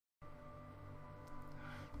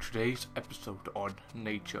Today's episode on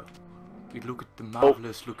nature. We look at the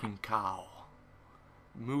marvelous looking cow.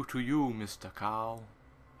 Moo to you, Mr. Cow.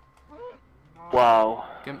 Wow.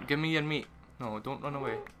 Give me your meat. No, don't run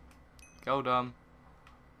away. Go down.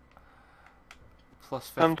 Plus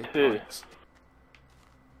 50 points.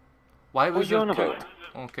 Why was there cooked?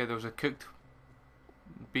 Okay, there was a cooked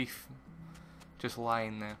beef just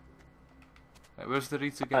lying there. Right, where's the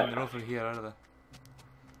reeds again? They're over here, are they?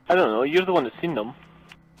 I don't know, you're the one that's seen them.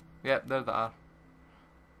 Yep, there they are.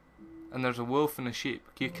 And there's a wolf and a sheep.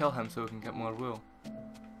 Can you kill him so we can get more wool?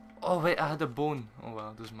 Oh wait, I had a bone. Oh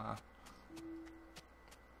well, doesn't matter.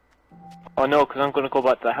 Oh no, because I'm going to go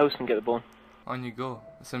back to the house and get the bone. On you go.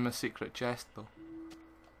 It's in my secret chest though.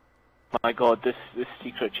 My god, this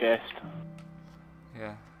secret chest.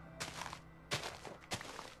 Yeah.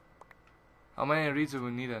 How many reeds are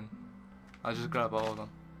we needing? I'll just grab all of them.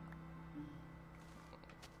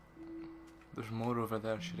 There's more over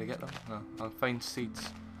there. Should I get them? No. I'll find seeds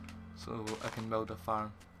so I can build a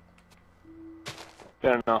farm.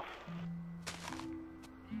 Fair enough.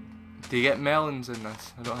 Do you get melons in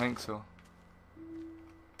this? I don't think so.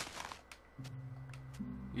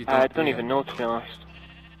 You don't, I don't even know, to be honest.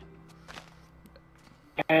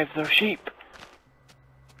 Kev, they're sheep.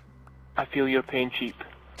 I feel your pain, sheep.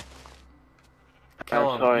 Kill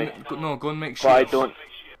I'm sorry. No, go and make shears. But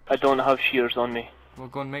I don't have shears on me. Well,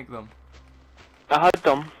 go and make them. I had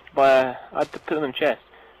them, but I had to put them in chest.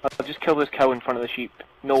 I'll just kill this cow in front of the sheep.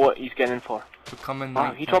 Know what he's getting in for. So come in.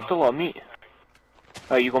 Wow, he dropped a lot of meat.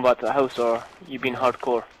 Are you going back to the house, or you being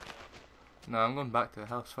hardcore? No, I'm going back to the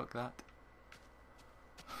house. Fuck that.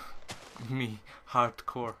 Me,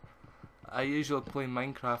 hardcore. I usually play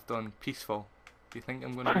Minecraft on peaceful. Do you think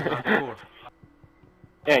I'm going to be hardcore?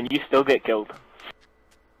 Yeah, and you still get killed.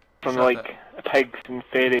 From Shut like pigs and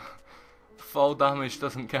fairies. Fall damage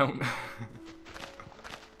doesn't count.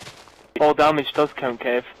 Fall damage does count,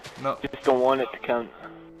 Kev. No. Just don't want it to count.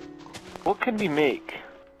 What can we make?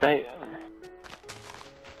 Okay,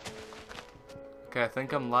 I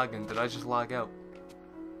think I'm lagging. Did I just lag out?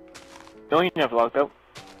 No, you never logged out.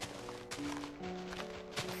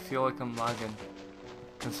 I feel like I'm lagging.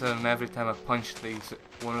 Considering every time I punch these,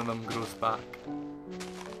 one of them grows back.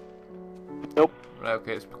 Nope. Right,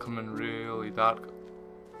 okay, it's becoming really dark.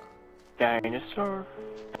 Dinosaur.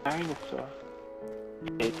 Dinosaur.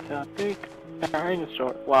 It's a big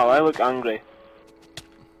dinosaur. Wow, I look angry.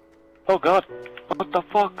 Oh god. What the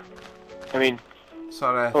fuck? I mean...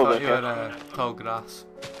 Sorry, I thought you were tall grass.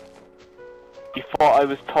 You thought I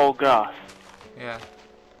was tall grass? Yeah.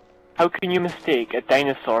 How can you mistake a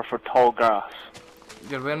dinosaur for tall grass?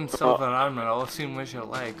 You're wearing silver armor, all I've seen was your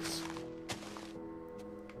legs.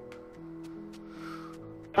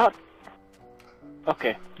 That...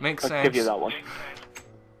 Okay. Makes sense. I'll give you that one.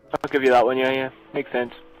 I'll give you that one, yeah. Makes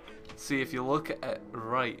sense. See, if you look at it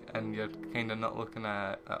right and you're kinda not looking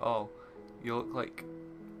at it at all, you look like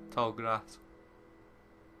tall grass.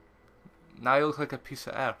 Now you look like a piece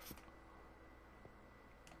of earth.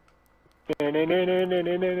 What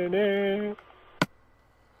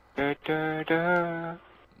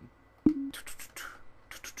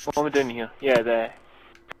am I doing here? Yeah, the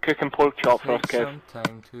cooking pork chop for us, Kev. Take some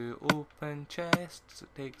time to open chests.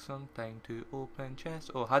 Take some time to open chests.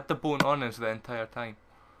 Oh, I had the bone on us the entire time.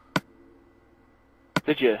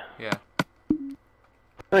 Did you? Yeah.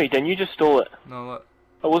 No, you didn't. You just stole it. No, look.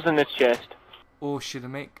 It was in this chest. Oh, should I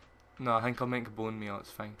make... No, I think I'll make bone meal. It's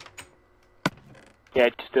fine. Yeah,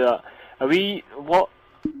 just do that. What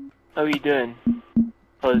are we doing?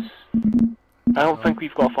 Because I don't think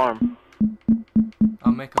we've got a farm.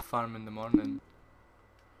 I'll make a farm in the morning.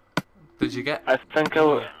 Did you get... I think I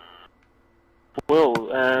will.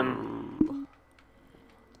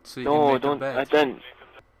 So you No, can make don't. a bed. I didn't.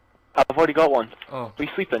 I've already got one. Oh. Are we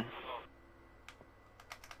sleeping?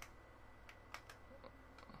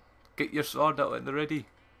 Get your sword out at the ready.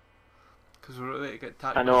 Because we're ready to get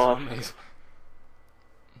attacked I by know. zombies.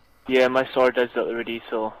 Yeah, my sword is already,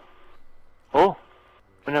 so... Oh!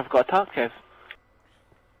 We never got attacked, Kev.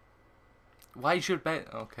 Why is your bed...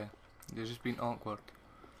 Okay. You're just being awkward.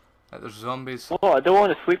 Like there's zombies. Oh, I don't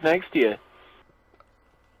want to sleep next to you.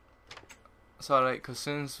 It's alright, because as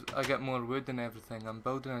soon as I get more wood and everything, I'm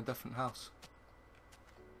building a different house.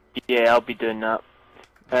 Yeah, I'll be doing that.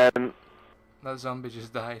 That zombie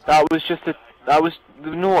just died. That was just a...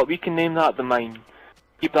 You know what, we can name that the mine.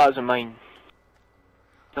 Keep that as a mine.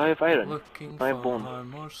 Do I have iron? Looking I have for bone.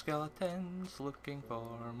 more skeletons, looking for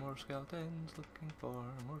more skeletons, looking for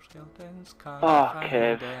more skeletons. Can't find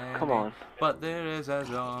Kev, any, come on. But there is a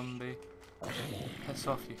zombie. Piss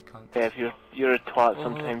off, you cunt. Kev, you're a twat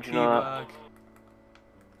sometimes, you know that.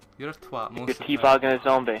 You're a twat most You're of the time. teabagging a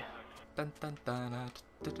zombie. Dun, dun, dun,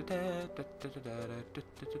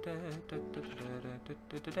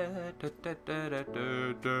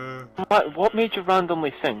 What made you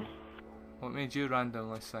randomly sing? What made you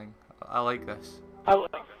randomly sing? I like this. I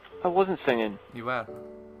wasn't singing. You were.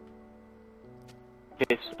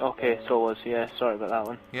 Yes, okay, so it was, yeah, sorry about that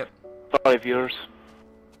one. Yep. Sorry viewers.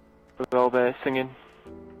 For all the singing.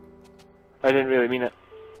 I didn't really mean it.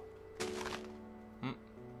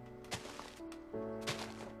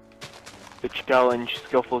 The challenge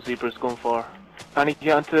Skillful Zebra's going for. Can he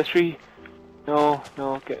get onto the tree? No,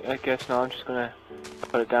 I guess not. I'm just gonna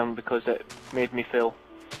put it down because it made me fail.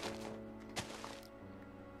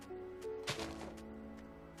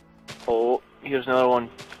 Oh, here's another one.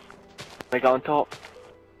 I got on top.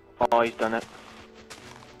 Oh, he's done it.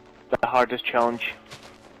 The hardest challenge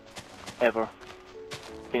ever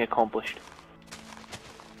been accomplished.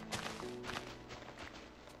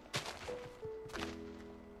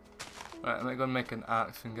 Right, I'm gonna make an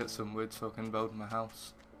axe and get some wood so I can build my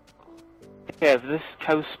house. Yeah, if this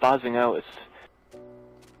cow's spazzing out, it's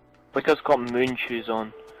like it's got moon shoes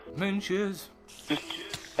on. Moon shoes!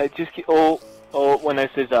 Oh, when I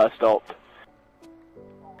says that, I stop.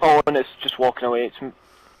 Oh, and it's just walking away.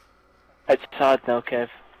 It's sad now, Kev.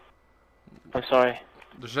 I'm sorry.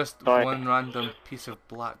 There's just Sorry. one random piece of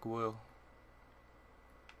black wool.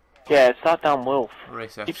 Yeah, it's that damn wolf.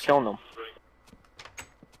 Racist. Keep killing them.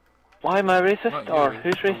 Why am I racist? Not Or you,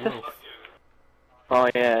 who's the racist? wolf. Oh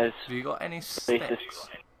yeah, it's Have you got any sticks? racist.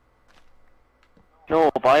 No,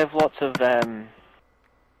 but I have lots of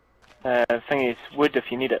thingies, wood if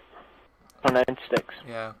you need it. Turn it into sticks.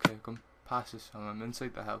 Yeah, okay, come pass us some. I'm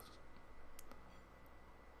inside the house.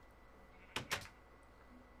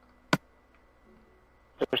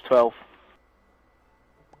 There's 12.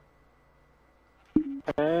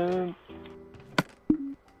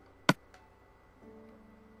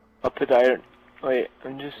 I'll put the iron. Wait,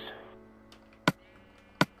 I'm just.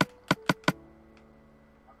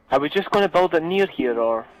 Are we just gonna build it near here,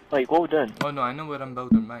 or like what we're doing? Oh no, I know where I'm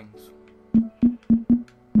building mines.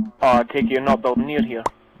 Oh, I take it you're not building near here.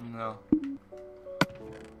 No.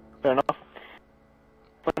 Fair enough.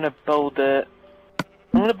 I'm gonna build it.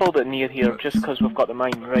 I'm gonna build it near here, just because we've got the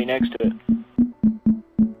mine right next to it.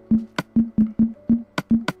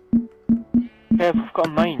 Yeah, we've got a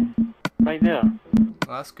mine right there.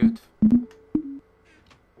 Well, that's good.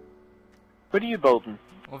 What are you building?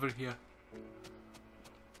 Over here.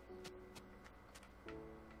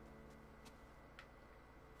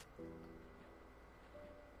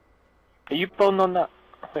 Are you building on that?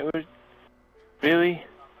 Wait, really?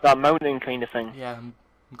 That mountain kind of thing? Yeah, I'm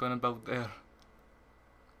gonna build there.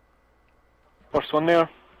 First one there?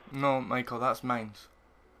 No, Michael, that's mines.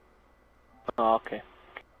 Oh, okay.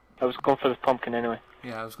 I was going for the pumpkin anyway.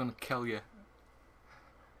 Yeah, I was gonna kill you.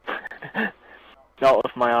 Not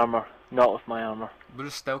with my armor. Not with my armor. But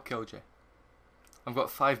it still killed you. I've got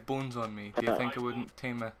 5 bones on me. Do you think I wouldn't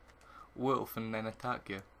tame a wolf and then attack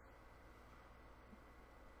you?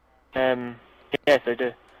 Yes, I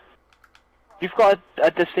do. You've got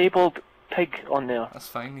a disabled pig on there. That's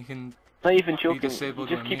fine, you can Not even be joking. disabled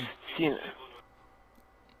You just on keep me. seeing it.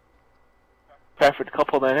 Perfect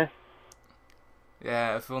couple then, eh?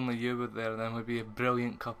 Yeah, if only you were there, then we'd be a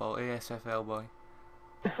brilliant couple. ASFL boy.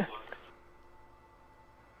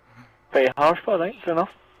 Pretty harsh, but right, fair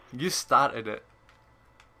enough. You started it.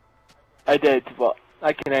 I did, but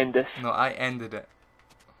I can end this. No, I ended it.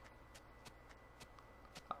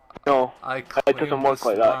 No, I it doesn't work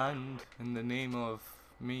like that. land in the name of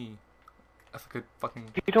me. If I could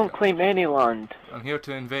fucking... You don't claim any land. I'm here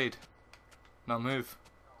to invade. Now move.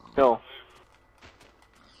 No.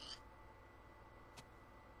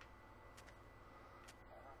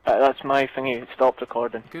 That's my thingy, it stopped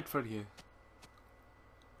recording. Good for you.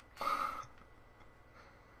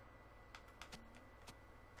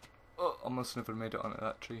 Oh, almost never made it onto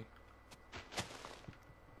that tree.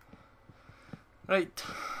 Right.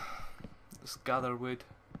 Let's gather wood.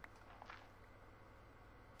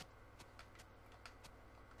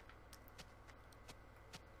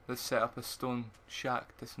 Let's set up a stone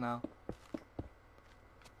shack just now.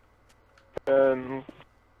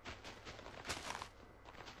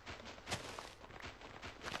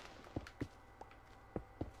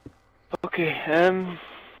 Okay,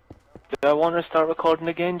 do I want to start recording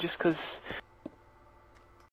again just 'cause